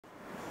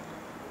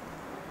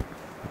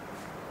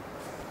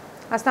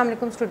अस्सलाम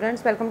वालेकुम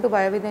students, welcome to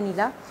bio with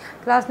Anila.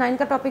 Class 9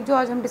 का टॉपिक जो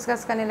आज हम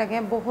डिस्कस करने लगे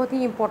हैं बहुत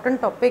ही इंपॉर्टेंट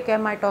टॉपिक है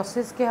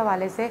माइटोसिस के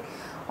हवाले से।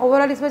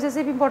 ओवरऑल इस वजह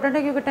से भी इंपॉर्टेंट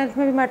है क्योंकि 10th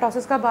में भी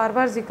माइटोसिस का बार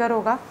बार जिक्र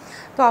होगा,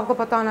 तो आपको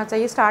पता होना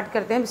चाहिए। स्टार्ट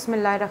करते हैं,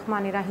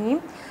 बिस्मिल्लाहिर्रहमानिर्रहीम।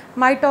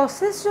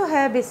 माइटोसिस जो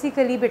है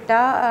बेसिकली बेटा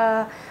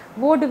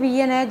वो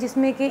डिवीजन है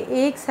जिसमें कि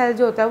एक सेल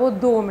जो होता है वो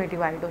दो में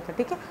डिवाइड होता है।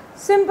 ठीक है,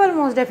 सिंपल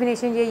मोस्ट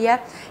डेफिनेशन यही है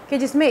कि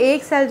जिसमें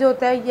एक सेल जो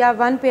होता है या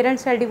one parent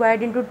cell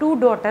divide into two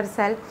daughter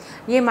cell,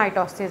 ये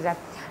माइटोसिस है।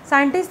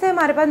 साइंटिस्ट थे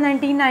हमारे पास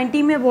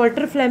 1990 में,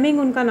 वॉल्टर फ्लेमिंग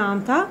उनका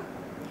नाम था,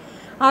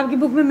 आपकी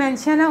बुक में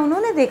मेंशन है।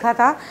 उन्होंने देखा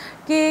था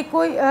कि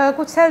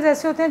कुछ सेल्स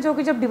ऐसे होते हैं जो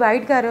कि जब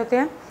डिवाइड कर रहे होते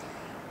हैं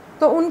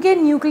तो उनके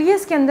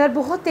न्यूक्लियस के अंदर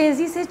बहुत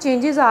तेज़ी से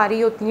चेंजेस आ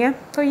रही होती हैं।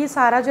 तो ये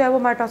सारा जो है वो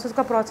माइटोसिस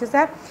का प्रोसेस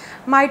है।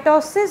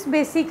 माइटोसिस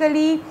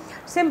बेसिकली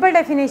सिंपल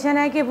डेफिनेशन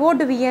है कि वो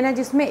डिवीजन है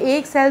जिसमें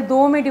एक सेल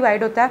दो में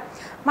डिवाइड होता है।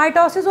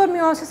 माइटोसिस और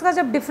मियोसिस का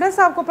जब डिफरेंस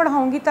आपको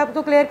पढ़ाऊंगी तब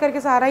तो क्लियर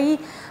करके सारा ही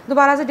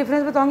दोबारा से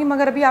डिफरेंस बताऊंगी,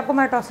 मगर अभी आपको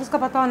माइटोसिस का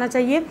पता होना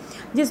चाहिए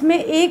जिसमें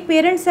एक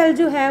पेरेंट सेल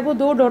जो है वो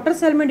दो डॉटर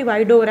सेल में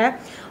डिवाइड हो रहा है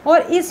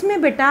और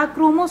इसमें बेटा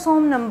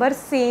क्रोमोसोम नंबर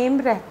सेम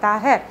रहता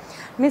है।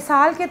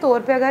 मिसाल के तौर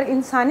पे अगर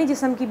इंसानी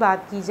जिस्म की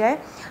बात की जाए,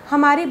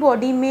 हमारी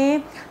बॉडी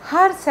में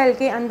हर सेल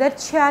के अंदर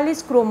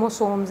 46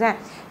 क्रोमोसोम्स हैं।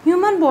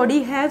 Human body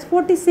has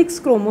 46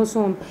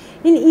 chromosome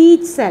in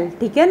each cell.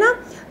 ठीक है ना,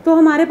 तो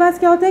हमारे पास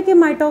क्या होता है कि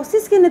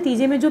माइटोसिस के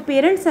नतीजे में जो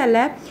पेरेंट सेल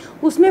है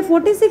उसमें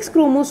 46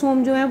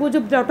 क्रोमोसोम जो हैं वो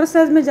जब डॉटर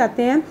सेल्स में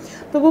जाते हैं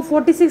तो वो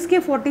 46 के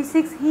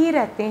 46 ही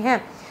रहते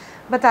हैं।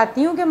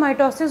 बताती हूँ कि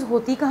माइटोसिस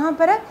होती कहाँ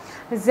पर है।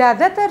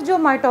 ज़्यादातर जो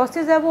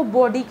माइटोसिस है वो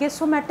बॉडी के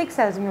सोमैटिक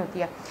सेल्स में होती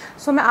है।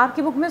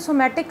 आपकी बुक में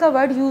सोमैटिक का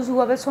वर्ड यूज़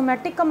हुआ है।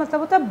 सोमैटिक का मतलब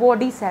होता है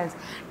बॉडी सेल्स।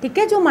 ठीक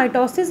है, जो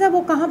माइटोसिस है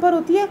वो कहाँ पर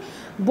होती है?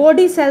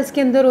 बॉडी सेल्स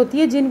के अंदर होती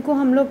है, जिनको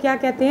हम लोग क्या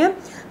कहते हैं?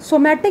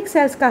 सोमैटिक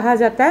सेल्स कहा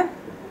जाता है।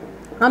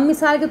 हम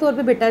मिसाल के तौर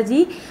पे बेटा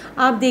जी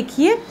आप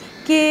देखिए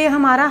कि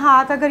हमारा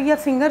हाथ अगर या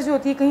फिंगर जो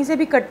होती है कहीं से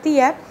भी कटती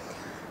है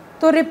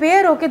तो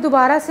रिपेयर होके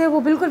दोबारा से वो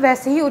बिल्कुल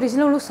वैसे ही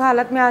ओरिजिनल उस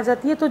हालत में आ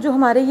जाती है। तो जो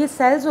हमारे ये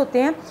सेल्स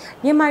होते हैं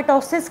ये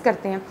माइटोसिस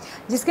करते हैं,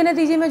 जिसके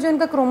नतीजे में जो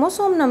इनका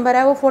क्रोमोसोम नंबर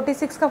है वो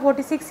 46 का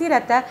 46 ही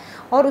रहता है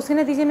और उसके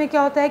नतीजे में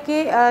क्या होता है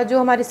कि जो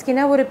हमारी स्किन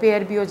है वो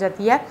रिपेयर भी हो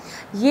जाती है।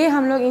 ये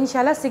हम लोग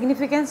इंशाल्लाह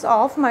सिग्निफिकेंस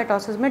ऑफ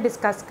माइटोसिस में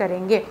डिस्कस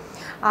करेंगे।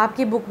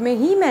 आपकी बुक में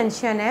ही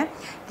मेंशन है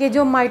कि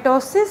जो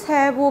माइटोसिस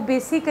है वो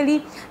बेसिकली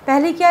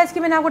पहले क्या है इसकी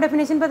मैंने आपको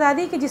डेफिनेशन बता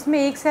दी कि जिसमें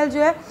एक सेल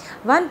जो है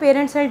one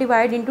parent cell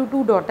divide into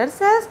two daughter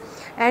cells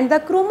and the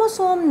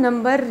chromosome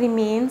number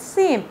remain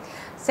same.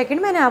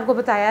 Second मैंने आपको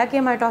बताया कि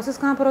माइटोसिस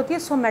कहाँ पर होती है?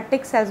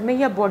 सोमैटिक सेल्स में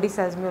या बॉडी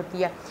सेल्स में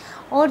होती है।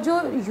 और जो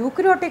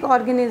यूकैरियोटिक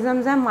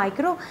ऑर्गेनिजम्स हैं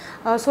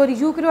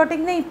यूकैरियोटिक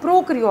नहीं,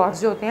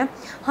 प्रोकैरियोट्स जो होते हैं,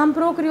 हम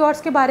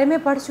प्रोकैरियोट्स के बारे में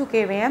पढ़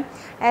चुके हुए हैं।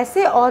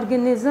 ऐसे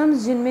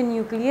ऑर्गेनिजम्स जिनमें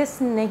न्यूक्लियस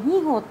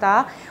नहीं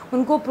होता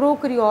उनको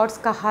प्रोकैरियोट्स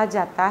कहा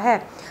जाता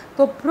है।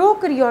 तो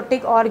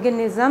प्रोकैरियोटिक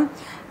ऑर्गेनिज्म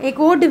एक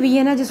और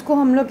डिवीजन है जिसको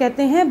हम लोग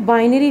कहते हैं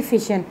बाइनरी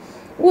फिशन।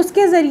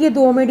 उसके ज़रिए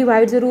दो में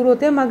डिवाइड ज़रूर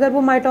होते हैं मगर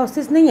वो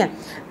माइटोसिस नहीं है।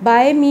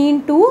 Bye mean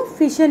to,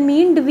 fission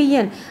mean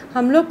division.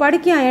 हम लोग पढ़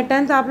के आए हैं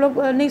 10th, आप लोग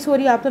नहीं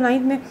सॉरी आप तो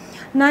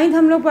 9th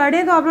हम लोग पढ़े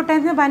हैं, तो आप लोग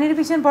 10th में बाइनरी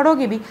फिशन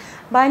पढ़ोगे भी।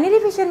 बाइनरी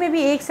फिशन में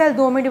भी एक सेल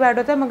दो में डिवाइड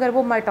होता है मगर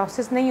वो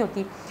माइटोसिस नहीं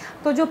होती।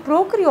 तो जो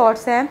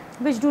प्रोकैरियोट्स हैं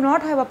which do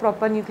not have a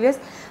proper nucleus,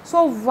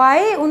 so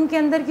Y उनके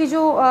अंदर की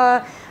जो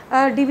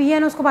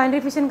डिवीजन उसको बाइनरी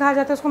फिशन कहा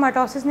जाता है, उसको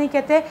माइटोसिस नहीं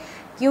कहते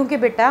क्योंकि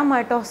बेटा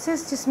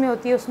माइटोसिस जिसमें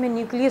होती है उसमें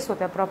न्यूक्लियस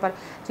होता है प्रॉपर,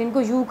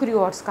 जिनको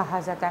यूकैरियोट्स कहा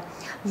जाता है।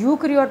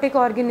 यूकैरियोटिक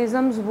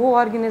ऑर्गेनिजम्स वो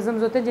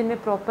ऑर्गेनिजम्स होते हैं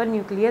जिनमें प्रॉपर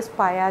न्यूक्लियस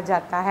पाया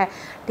जाता है।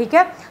 ठीक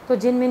है, तो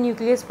जिनमें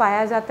न्यूक्लियस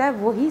पाया जाता है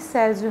वही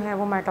सेल्स जो हैं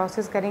वो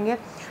माइटोसिस करेंगे।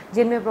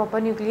 जिनमें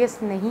प्रॉपर न्यूक्लियस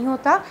नहीं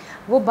होता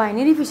वो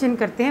बाइनरी फिशन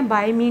करते हैं।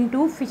 Bye mean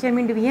to, fission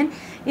mean division.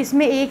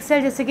 इसमें एक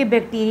सेल जैसे कि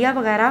बैक्टीरिया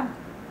वगैरह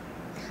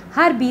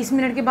हर 20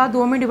 मिनट के बाद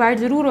दो में डिवाइड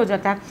ज़रूर हो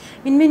जाता है।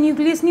 इनमें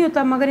न्यूक्लियस नहीं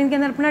होता मगर इनके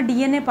अंदर अपना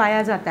डीएनए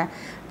पाया जाता है।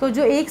 तो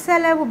जो एक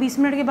सेल है वो 20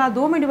 मिनट के बाद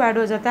दो में डिवाइड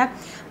हो जाता है,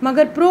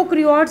 मगर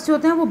प्रोकैरियोट्स जो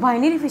होते हैं वो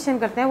बाइनरी फिशन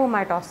करते हैं, वो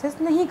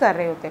माइटोसिस नहीं कर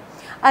रहे होते।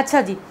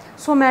 अच्छा जी,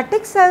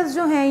 सोमैटिक सेल्स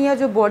जो हैं या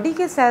जो बॉडी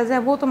के सेल्स हैं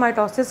वो तो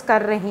माइटोसिस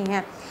कर रही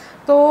हैं।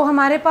 तो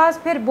हमारे पास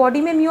फिर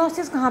बॉडी में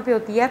मियोसिस कहाँ पर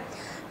होती है?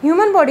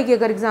 ह्यूमन बॉडी की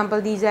अगर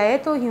एग्जाम्पल दी जाए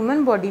तो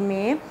ह्यूमन बॉडी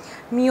में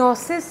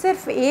मियोसिस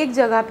सिर्फ एक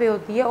जगह पे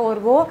होती है और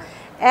वो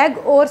एग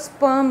और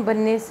स्पर्म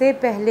बनने से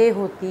पहले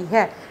होती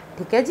है।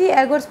 ठीक है जी,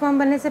 एग और स्पर्म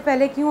बनने से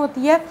पहले क्यों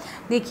होती है?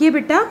 देखिए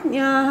बेटा,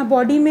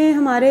 बॉडी में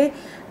हमारे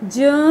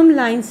जर्म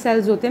लाइन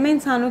सेल्स होते हैं, मैं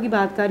इंसानों की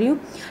बात कर रही हूँ।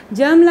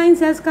 जर्म लाइन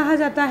सेल्स कहा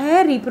जाता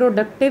है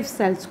रिप्रोडक्टिव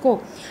सेल्स को,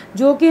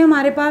 जो कि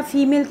हमारे पास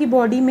फीमेल की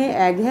बॉडी में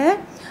एग है।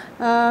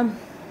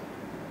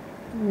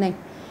 नहीं,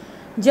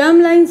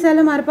 जर्म लाइन सेल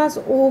हमारे पास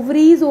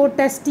ओवरीज और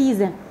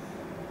टेस्टीज हैं।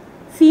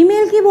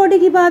 फीमेल की बॉडी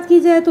की बात की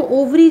जाए तो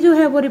ओवरी जो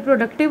है वो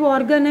रिप्रोडक्टिव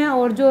ऑर्गन है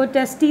और जो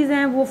टेस्टिस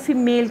हैं वो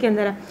फीमेल के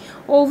अंदर है।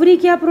 ओवरी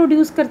क्या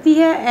प्रोड्यूस करती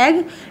है?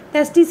 एग।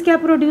 टेस्टिस क्या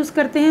प्रोड्यूस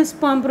करते हैं?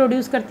 स्पर्म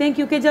प्रोड्यूस करते हैं,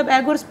 क्योंकि जब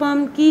एग और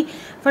स्पर्म की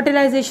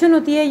फर्टिलाइजेशन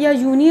होती है या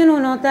यूनियन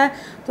होना होता है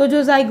तो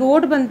जो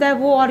जाइगोट बनता है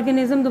वो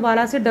ऑर्गेनिज्म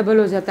दोबारा से डबल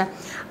हो जाता है।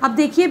 अब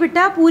देखिए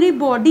बेटा, पूरी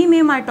बॉडी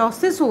में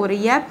माइटोसिस हो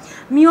रही है,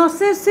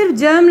 मियोसिस सिर्फ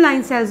जर्म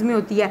लाइन सेल्स में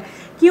होती है।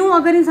 क्यों?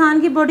 अगर इंसान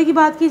की बॉडी की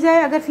बात की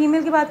जाए, अगर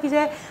फीमेल की बात की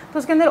जाए तो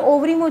उसके अंदर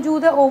ओवरी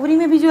मौजूद है। ओवरी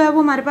में भी जो है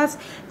वो हमारे पास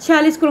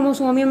 46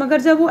 क्रोमोसोम है,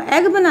 मगर जब वो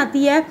एग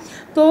बनाती है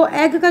तो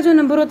एग का जो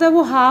नंबर होता है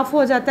वो हाफ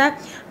हो जाता है।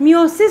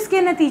 मियोसिस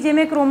के नतीजे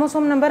में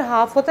क्रोमोसोम नंबर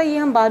हाफ होता है, ये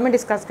हम बाद में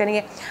डिस्कस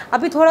करेंगे।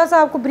 अभी थोड़ा सा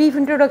आपको ब्रीफ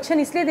इंट्रोडक्शन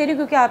इसलिए दे रही हूँ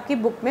क्योंकि आपकी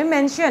बुक में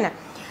मेंशन है।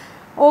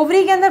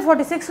 ओवरी के अंदर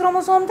 46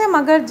 क्रोमोसोम थे,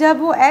 मगर जब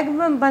वो एग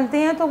बनते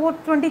हैं तो वो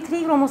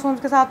 23 क्रोमोसोम्स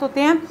के साथ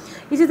होते हैं।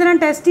 इसी तरह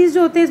टेस्टिस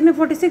जो होते हैं इसमें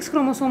 46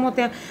 क्रोमोसोम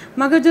होते हैं,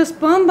 मगर जो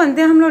स्पर्म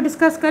बनते हैं हम लोग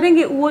डिस्कस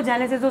करेंगे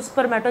oogenesis और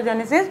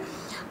स्पर्मेटोजेनेसिस।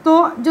 तो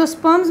जो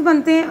स्पर्म्स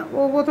बनते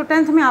हैं वो तो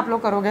 10th में आप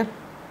लोग करोगे।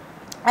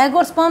 एग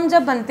और स्पर्म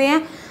जब बनते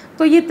हैं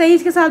तो ये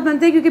 23 के साथ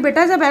बनते हैं, क्योंकि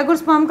बेटा जब एग और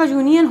स्पर्म का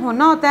यूनियन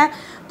होना होता है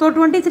तो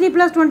 23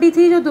 +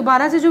 23 जो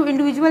दोबारा से जो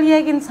इंडिविजुअल या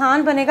एक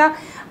इंसान बनेगा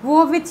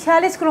वो विद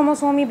 46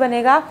 क्रोमोसोम ही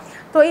बनेगा।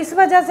 तो इस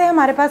वजह से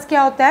हमारे पास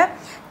क्या होता है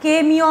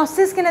कि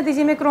मियोसिस के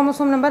नतीजे में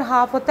क्रोमोसोम नंबर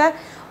हाफ होता है,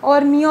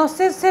 और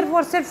मियोसिस सिर्फ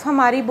और सिर्फ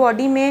हमारी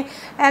बॉडी में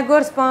एग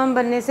और स्पर्म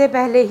बनने से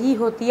पहले ही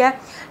होती है,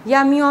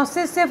 या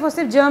मियोसिस सिर्फ और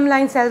सिर्फ जर्म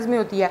लाइन सेल्स में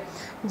होती है।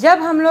 जब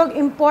हम लोग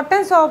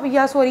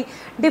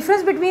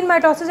difference between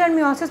mitosis and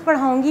meiosis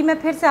पढ़ाऊंगी, मैं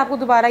फिर से आपको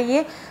दोबारा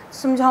ये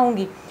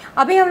समझाऊंगी।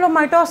 अभी हम लोग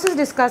माइटोसिस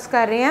डिस्कस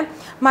कर रहे हैं।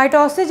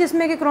 माइटोसिस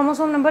जिसमें कि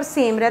क्रोमोसोम नंबर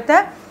सेम रहता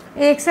है,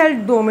 एक सेल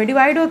 2 में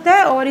डिवाइड होता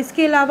है, और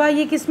इसके अलावा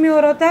ये किस में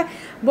और होता है?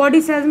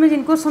 बॉडी सेल्स में,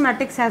 जिनको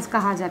सोमैटिक सेल्स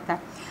कहा जाता है।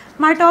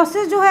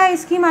 माइटोसिस जो है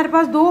इसकी हमारे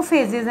पास 2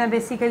 फेजेज़ हैं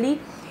बेसिकली।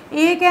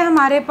 एक है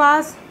हमारे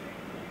पास,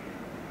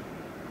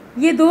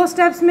 ये 2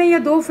 स्टेप्स में या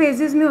 2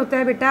 फेजेस में होता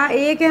है बेटा।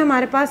 एक है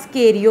हमारे पास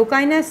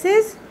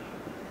karyokinesis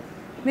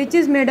which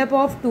is made up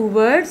of 2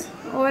 words,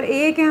 और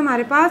एक है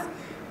हमारे पास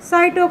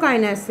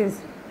साइटोकाइनेसिस।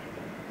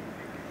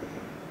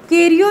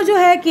 कैरियो जो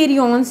है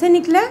कैरियन से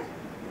निकला है।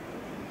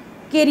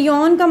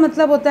 कैरियन का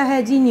मतलब होता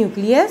है जी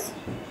nucleus,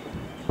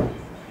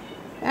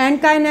 and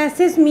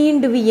kinesis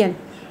mean division.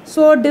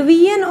 So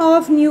division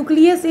of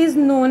nucleus is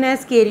known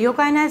as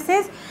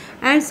karyokinesis,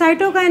 and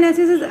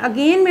cytokinesis is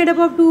again made up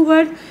of 2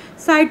 words.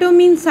 Cyto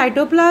means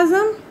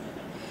cytoplasm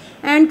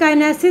and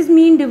kinesis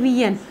mean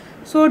division.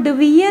 So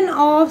division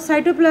of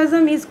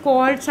cytoplasm is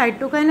called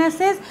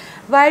cytokinesis,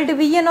 while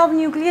division of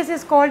nucleus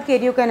is called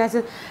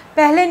karyokinesis.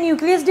 पहले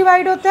nucleus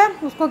divide होता है,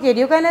 उसको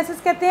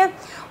karyokinesis कहते हैं।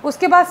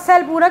 उसके बाद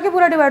cell पूरा के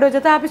पूरा डिवाइड हो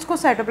जाता है, आप इसको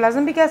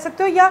साइटोप्लाज्म भी कह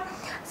सकते हो या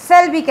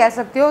सेल भी कह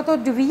सकते हो। तो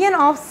division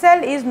of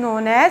cell is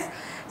known as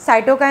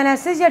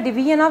cytokinesis, या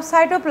division of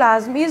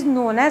cytoplasm is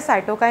known as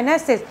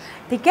cytokinesis.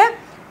 ठीक है,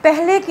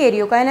 पहले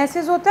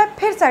कैरियोकाइनेसिस होता है,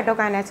 फिर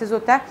साइटोकाइनेसिस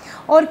होता है।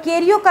 और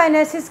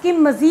कैरियोकाइनेसिस की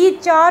मज़ीद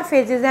 4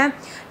 फेजेज़ हैं,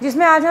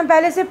 जिसमें आज हम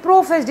पहले से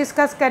प्रोफेज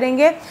डिस्कस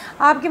करेंगे।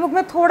 आपकी बुक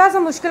में थोड़ा सा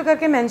मुश्किल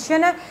करके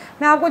मेंशन है,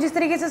 मैं आपको जिस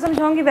तरीके से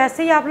समझाऊंगी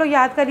वैसे ही आप लोग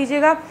याद कर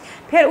लीजिएगा।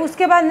 फिर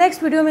उसके बाद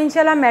नेक्स्ट वीडियो में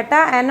इंशाल्लाह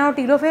मेटा, एना और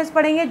टीलोफेज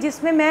पढ़ेंगे,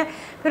 जिसमें मैं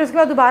फिर उसके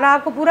बाद दोबारा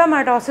आपको पूरा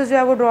माइटोसिस जो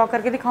है वो ड्रॉ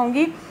करके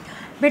दिखाऊंगी।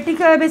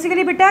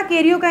 बेसिकली बेटा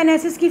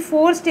कैरियोकाइनेसिस की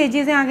 4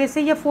 स्टेजेज़ हैं आगे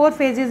से, या 4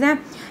 फेजेज़ हैं।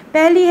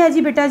 पहली है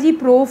जी बेटा जी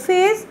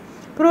प्रोफेज।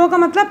 प्रो का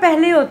मतलब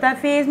पहले होता है,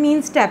 फेज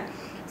मीन स्टेप।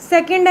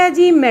 सेकंड है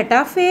जी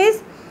मेटा फेज,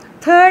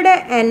 थर्ड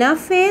है एना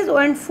phase,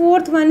 and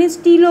fourth one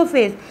is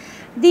telophase.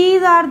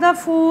 These are the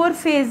 4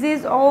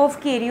 phases of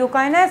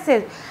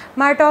karyokinesis.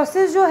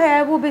 Mitosis जो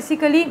है वो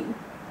बेसिकली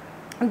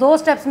 2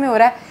 स्टेप्स में हो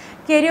रहा है,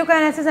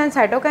 karyokinesis and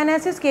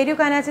cytokinesis.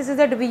 Karyokinesis is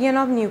the division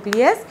of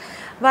nucleus,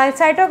 while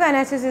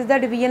cytokinesis is the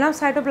division of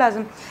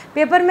cytoplasm.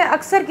 Paper में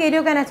अक्सर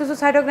karyokinesis और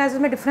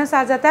साइटोकाइनेसिस में डिफरेंस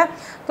आ जाता है,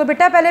 तो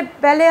बेटा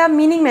पहले आप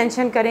मीनिंग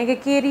मेंशन करेंगे.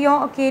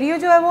 कैरियो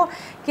जो है वो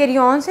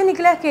कैरियन से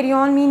निकला है,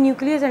 carrion mean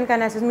nucleus and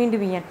kinesis mean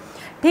division.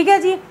 ठीक है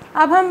जी,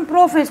 अब हम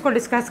प्रोफेज को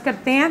डिस्कस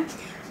करते हैं.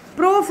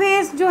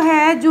 प्रोफेज जो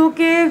है, जो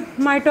कि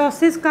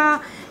माइटोसिस का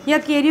या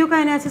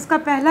कैरियोकाइनेसिस का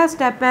पहला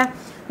स्टेप है,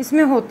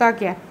 इसमें होता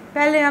क्या है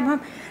पहले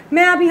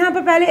मैं अब यहाँ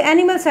पर पहले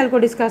एनिमल सेल को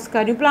डिस्कस कर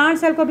रही हूँ. प्लांट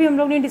सेल को भी हम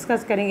लोग नहीं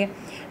डिस्कस करेंगे,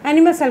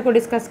 एनिमल सेल को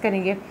डिस्कस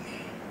करेंगे.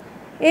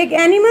 एक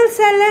एनिमल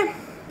सेल है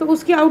तो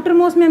उसकी आउटर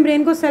मोस्ट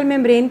मेम्ब्रेन को सेल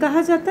मेम्ब्रेन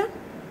कहा जाता है.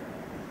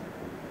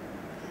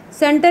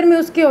 सेंटर में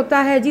उसके होता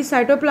है जी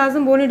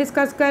साइटोप्लाज्म, वो नहीं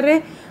डिस्कस कर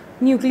रहे.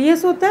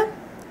 न्यूक्लियस होता है,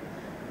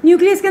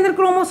 न्यूक्लियस के अंदर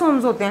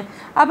क्रोमोसोम्स होते हैं.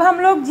 अब हम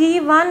लोग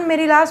G1,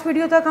 मेरी लास्ट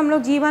वीडियो तक हम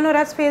लोग G1 और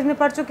S फेज़ में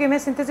पढ़ चुके हैं,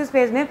 सिंथेसिस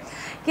फेज़ में,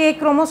 कि एक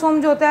क्रोमोसोम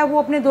जो होता है वो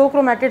अपने 2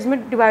 क्रोमैटिड्स में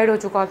डिवाइड हो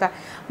चुका होता है.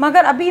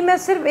 मगर अभी मैं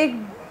सिर्फ एक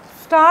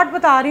स्टार्ट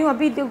बता रही हूँ,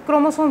 अभी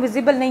क्रोमोसोम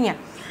विजिबल नहीं है.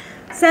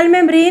 सेल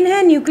मेम्ब्रेन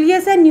है,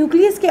 न्यूक्लियस है,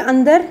 न्यूक्लियस के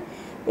अंदर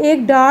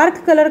एक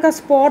डार्क कलर का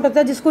स्पॉट होता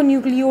है जिसको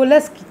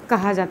न्यूक्लियोलस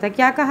कहा जाता है.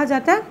 क्या कहा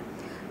जाता है?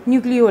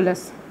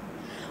 न्यूक्लियोलस.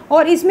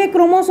 और इसमें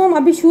क्रोमोसोम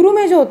अभी शुरू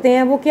में जो होते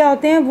हैं वो क्या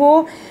होते हैं,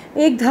 वो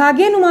एक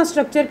धागे नुमा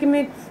स्ट्रक्चर के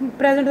में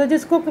प्रेजेंट होता है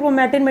जिसको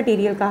क्रोमैटिन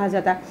मटेरियल कहा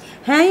जाता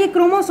है ये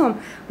क्रोमोसोम,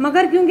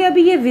 मगर क्योंकि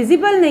अभी ये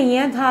विजिबल नहीं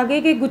है, धागे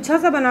के गुच्छा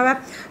सा बना हुआ है,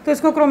 तो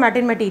इसको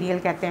क्रोमैटिन मटेरियल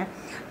कहते हैं।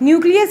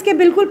 न्यूक्लियस के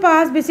बिल्कुल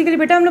पास बेसिकली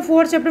बेटा हम लोग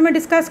 4th चैप्टर में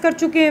डिस्कस कर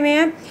चुके हुए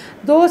हैं,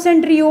 2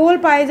 सेंट्रियोल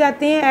पाए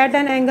जाते हैं eight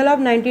an angle of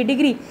 90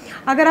 degree.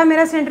 अगर आप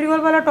मेरा सेंट्रियोल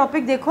वाला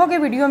टॉपिक देखोगे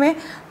वीडियो में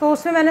तो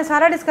उसमें मैंने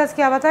सारा डिस्कस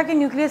किया हुआ था कि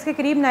न्यूक्लियस के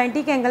करीब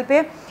 90 के एंगल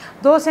पे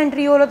 2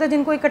 सेंट्रियोल होते हैं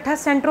जिनको इकट्ठा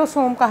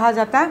सेंट्रोसोम कहा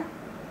जाता है।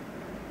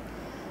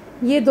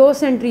 ये 2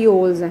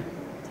 सेंट्रियोल्स हैं,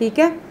 ठीक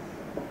है।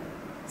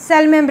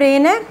 सेल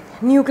मेम्ब्रेन है,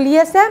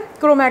 न्यूक्लियस है,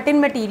 क्रोमैटिन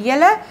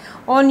मटेरियल है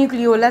और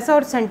न्यूक्लियोलस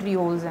और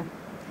सेंट्रियोल्स हैं।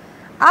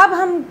 अब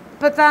हम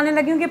बताने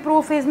लगे कि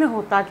प्रोफेज में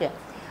होता क्या।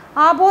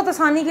 आप बहुत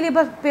आसानी के लिए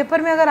बस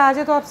पेपर में अगर आ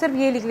जाए तो आप सिर्फ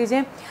ये लिख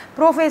लीजिए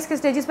प्रोफेज के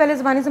स्टेजेस, पहले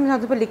ज़बानी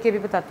समझाती हूँ पर लिख के भी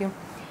बताती हूँ।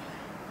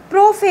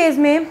 प्रोफेज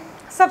में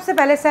सबसे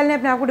पहले सेल ने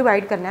अपने आप को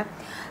डिवाइड करना है,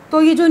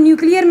 तो ये जो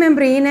न्यूक्लियर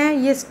मेम्ब्रेन है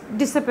ये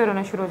डिसअपेयर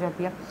होना शुरू हो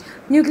जाती है।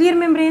 Nuclear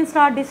membrane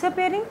start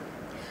disappearing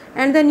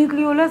and the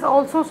nucleolus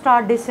also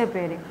start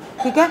disappearing,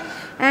 ठीक है।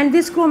 and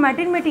this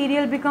chromatin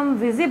material become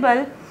visible,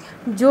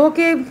 जो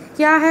कि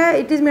क्या है,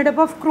 it is made up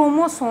of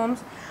chromosomes.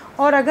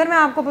 और अगर मैं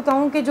आपको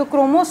बताऊं कि जो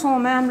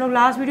क्रोमोसोम है, हम लोग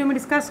लास्ट वीडियो में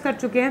डिस्कस कर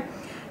चुके हैं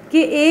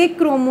कि एक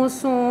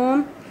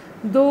क्रोमोसोम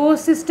 2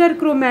 सिस्टर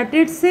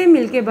क्रोमैटिड्स से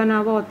मिलके बना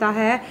हुआ होता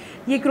है।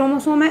 ये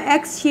क्रोमोसोम है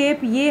एक्स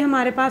शेप, ये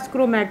हमारे पास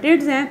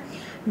क्रोमैटिड्स हैं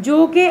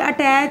जो कि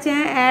अटैच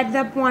हैं at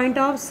the point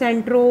of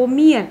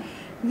centromere.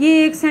 ये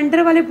एक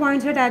सेंटर वाले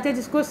पॉइंट से अटैच है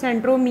जिसको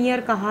सेंट्रोमियर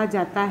कहा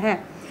जाता है,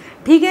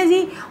 ठीक है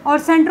जी। और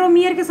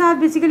सेंट्रोमियर के साथ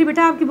बेसिकली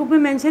बेटा आपकी बुक में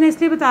मेंशन है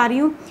इसलिए बता रही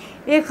हूँ,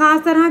 एक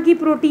ख़ास तरह की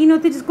प्रोटीन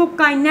होती है जिसको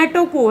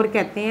काइनेटोकोर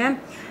कहते हैं।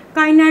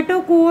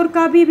 काइनेटोकोर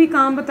का भी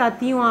काम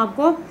बताती हूँ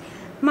आपको,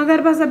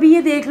 मगर बस अभी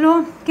ये देख लो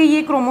कि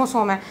ये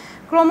क्रोमोसोम है।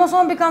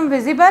 क्रोमोसोम बिकम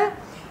विजिबल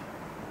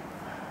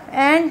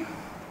एंड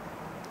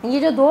ये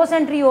जो 2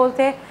 सेंट्रियोल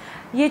थे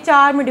ये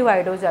 4 में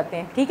डिवाइड हो जाते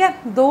हैं, ठीक है।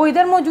 2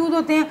 इधर मौजूद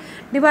होते हैं,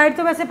 डिवाइड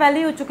तो वैसे पहले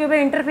ही हो चुके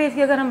हैं। इंटरफेस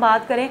की अगर हम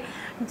बात करें,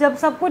 जब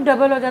सब कुछ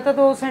डबल हो जाता है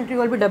तो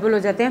सेंट्रियोल भी डबल हो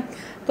जाते हैं।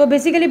 तो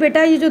बेसिकली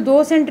बेटा ये जो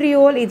 2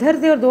 सेंट्रियोल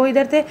इधर थे और 2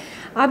 इधर थे,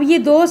 अब ये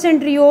 2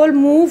 सेंट्रियोल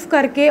मूव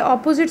करके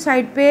ऑपोजिट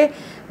साइड पे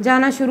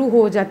जाना शुरू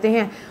हो जाते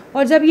हैं।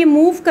 और जब ये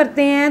मूव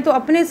करते हैं तो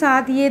अपने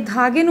साथ ये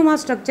धागे नुमा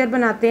स्ट्रक्चर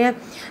बनाते हैं,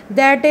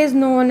 that is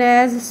known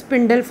as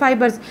spindle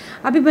fibres.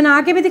 अभी बना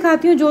के भी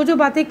दिखाती हूँ, जो जो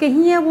बातें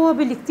कही हैं वो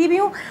अभी लिखती भी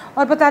हूँ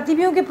और बताती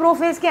भी हूँ कि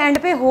प्रोफेज के एंड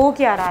पे हो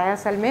क्या रहा है।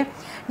 असल में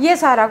ये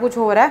सारा कुछ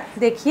हो रहा है।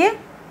 देखिए,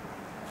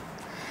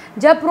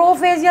 जब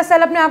प्रोफेज या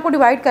सेल अपने आप को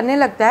डिवाइड करने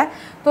लगता है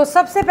तो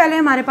सबसे पहले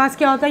हमारे पास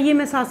क्या होता है, ये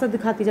मैं साथ साथ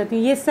दिखाती जाती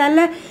हूँ। ये सेल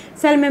है,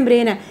 सेल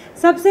मेम्ब्रेन है।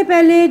 सबसे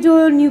पहले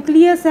जो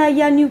न्यूक्लियस है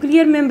या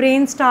न्यूक्लियर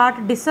मेम्ब्रेन स्टार्ट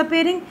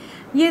डिसअपेयरिंग।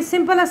 ये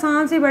सिंपल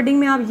आसान से वर्डिंग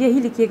में आप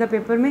यही लिखिएगा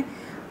पेपर में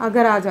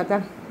अगर आ जाता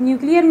है।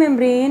 Nuclear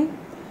membrane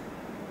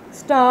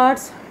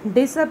starts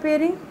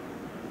disappearing,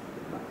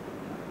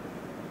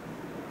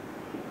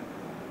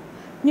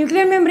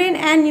 nuclear membrane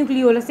and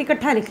nucleolus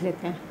इकट्ठा लिख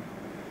लेते हैं।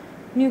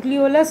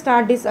 न्यूक्लियोलस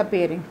स्टार्ट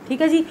डिसअपेयरिंग,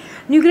 ठीक है जी।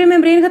 न्यूक्लियर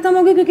मेम्ब्रेन खत्म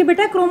हो गई क्योंकि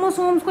बेटा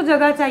क्रोमोसोम्स को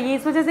जगह चाहिए,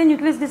 इस वजह से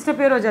न्यूक्लियस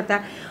डिसअपेयर हो जाता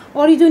है।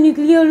 और ये जो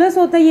न्यूक्लियोलस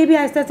होता है ये भी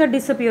आहिस्ता आहिस्ता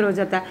डिसअपेयर हो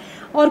जाता है।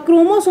 और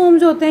क्रोमोसोम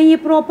जो होते हैं ये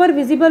प्रॉपर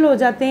विजिबल हो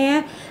जाते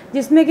हैं,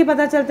 जिसमें कि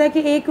पता चलता है कि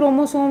एक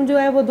क्रोमोसोम जो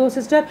है वो 2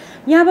 सिस्टर,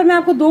 यहाँ पर मैं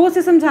आपको 2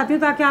 से समझाती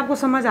हूँ ताकि आपको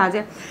समझ आ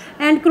जाए।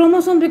 And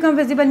chromosome become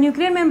visible,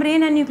 nuclear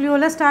membrane and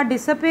nucleolus start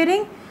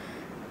disappearing,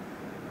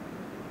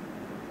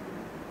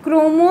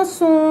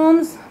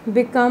 chromosomes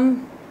become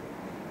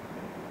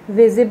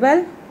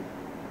visible,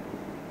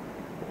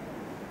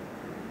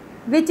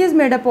 which is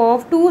made up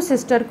of 2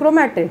 sister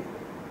chromatids,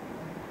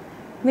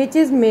 which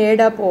is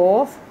made up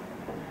of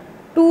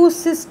 2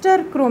 sister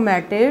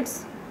chromatids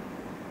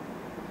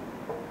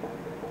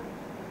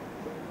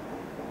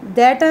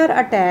that are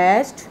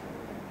attached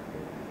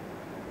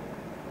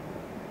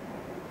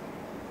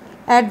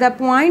at the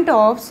point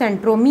of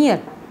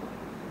centromere,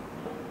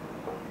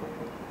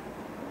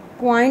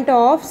 point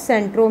of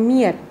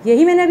centromere.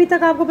 यही मैंने अभी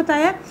तक आपको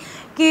बताया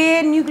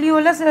कि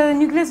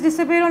nucleus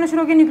disappear होना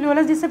शुरू हो गया,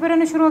 न्यूक्लियोलस डिसअपेयर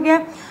होना शुरू हो गया।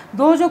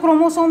 2 जो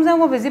क्रोमोसोम्स हैं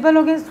वो विजिबल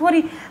हो गए,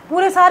 सॉरी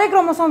पूरे सारे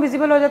क्रोमोसोम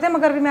विजिबल हो जाते हैं,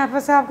 मगर भी मैं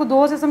आपको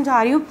 2 से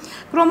समझा रही हूँ।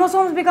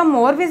 Chromosomes become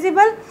more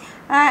visible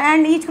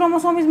and each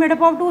chromosome is made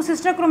up of 2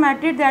 sister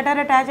chromatid that are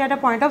attach at a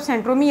point of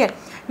centromere.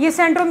 ये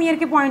सेंट्रोमियर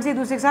के पॉइंट से एक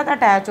दूसरे के साथ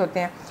अटैच होते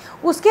हैं।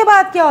 उसके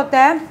बाद क्या होता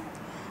है,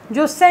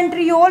 जो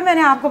सेंट्रियोल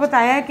मैंने आपको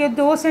बताया है कि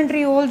 2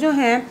 सेंट्रियोल जो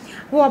हैं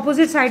वो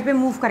अपोजिट साइड पे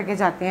मूव करके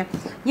जाते हैं।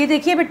 ये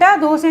देखिए बेटा,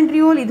 2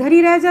 सेंट्रियोल इधर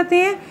ही रह जाते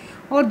हैं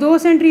और 2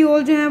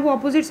 सेंट्रियोल जो हैं वो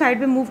अपोजिट साइड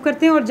पे मूव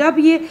करते हैं। और जब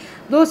ये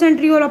 2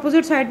 सेंट्रियोल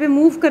अपोजिट साइड पे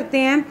मूव करते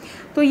हैं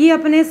तो ये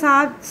अपने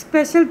साथ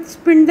स्पेशल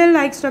स्पिंडल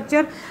लाइक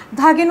स्ट्रक्चर,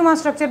 धागे नुमा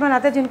स्ट्रक्चर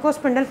बनाते हैं जिनको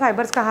स्पिंडल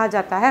फाइबर्स कहा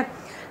जाता है।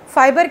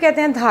 फाइबर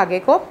कहते हैं धागे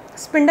को,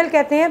 स्पिंडल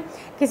कहते हैं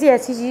किसी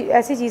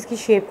ऐसी चीज़ की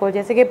शेप को,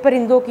 जैसे कि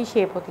परिंदों की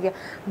शेप होती है,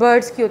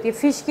 बर्ड्स की होती है,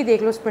 फिश की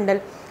देख लो स्पिंडल,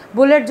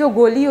 बुलेट जो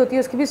गोली होती है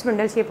उसकी भी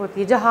स्पिंडल शेप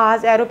होती है,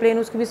 जहाज़ एरोप्लेन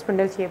उसकी भी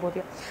स्पिंडल शेप होती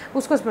है,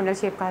 उसको स्पिंडल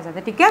शेप कहा जाता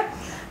है, ठीक है।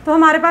 तो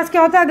हमारे पास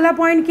क्या होता है, अगला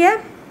पॉइंट क्या है,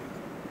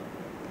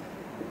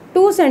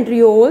 2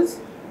 centrioles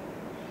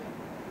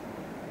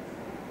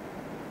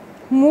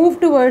move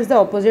towards the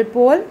opposite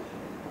pole,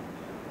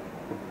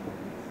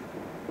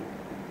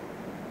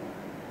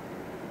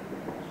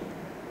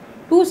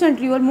 to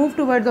centriole move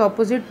toward the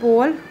opposite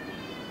pole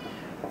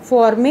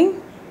forming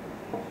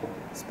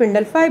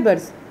spindle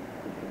fibres.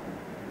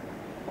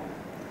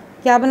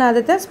 क्या बना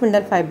देता है?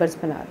 स्पिंडल फाइबर्स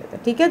बना देता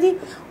है। ठीक है जी।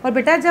 और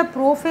बेटा जब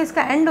प्रोफेज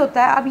का एंड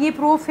होता है, अब ये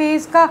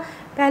प्रोफेज का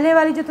पहले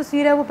वाली जो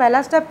तस्वीर है वो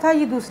पहला स्टेप था,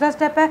 ये दूसरा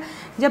स्टेप है।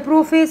 जब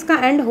प्रोफेज का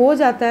एंड हो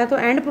जाता है तो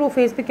एंड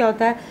प्रोफेज पे क्या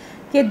होता है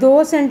कि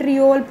 2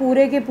 सेंट्रियोल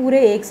पूरे के पूरे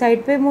एक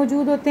साइड पे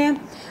मौजूद होते हैं,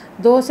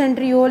 2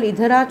 सेंट्रियोल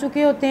इधर आ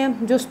चुके होते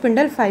हैं, जो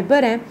स्पिंडल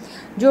फाइबर हैं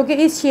जो कि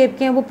इस शेप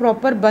के हैं वो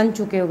प्रॉपर बन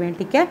चुके हुए हैं।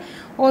 ठीक है।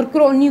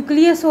 और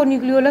न्यूक्लियस और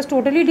न्यूक्लियोलस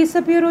टोटली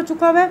डिसअपियर हो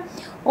चुका हुआ है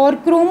और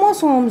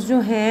क्रोमोसोम्स जो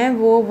हैं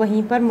वो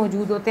वहीं पर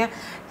मौजूद होते हैं।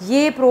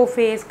 ये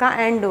प्रोफेज का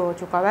एंड हो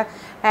चुका हुआ है।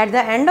 At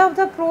the end of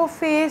the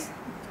prophase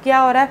क्या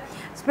हो रहा है?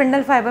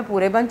 स्पिंडल फाइबर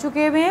पूरे बन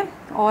चुके हुए हैं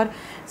और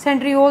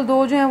सेंट्रियोल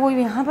 2 जो हैं वो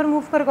यहाँ पर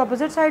मूव करके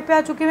अपोजिट साइड पे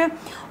आ चुके हुए हैं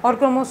और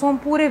क्रोमोसोम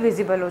पूरे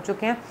विजिबल हो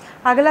चुके हैं।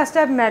 अगला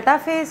स्टेप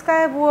मेटाफेज का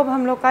है, वो अब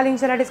हम लोग कल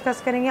इंशाल्लाह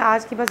डिस्कस करेंगे।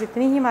 आज की बस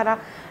इतनी ही हमारा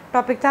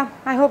टॉपिक था।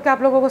 आई होप कि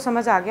आप लोगों को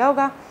समझ आ गया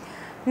होगा।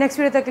 नेक्स्ट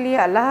वीडियो तक के लिए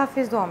अल्लाह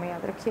हाफिज़, दुआ में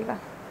याद रखिएगा।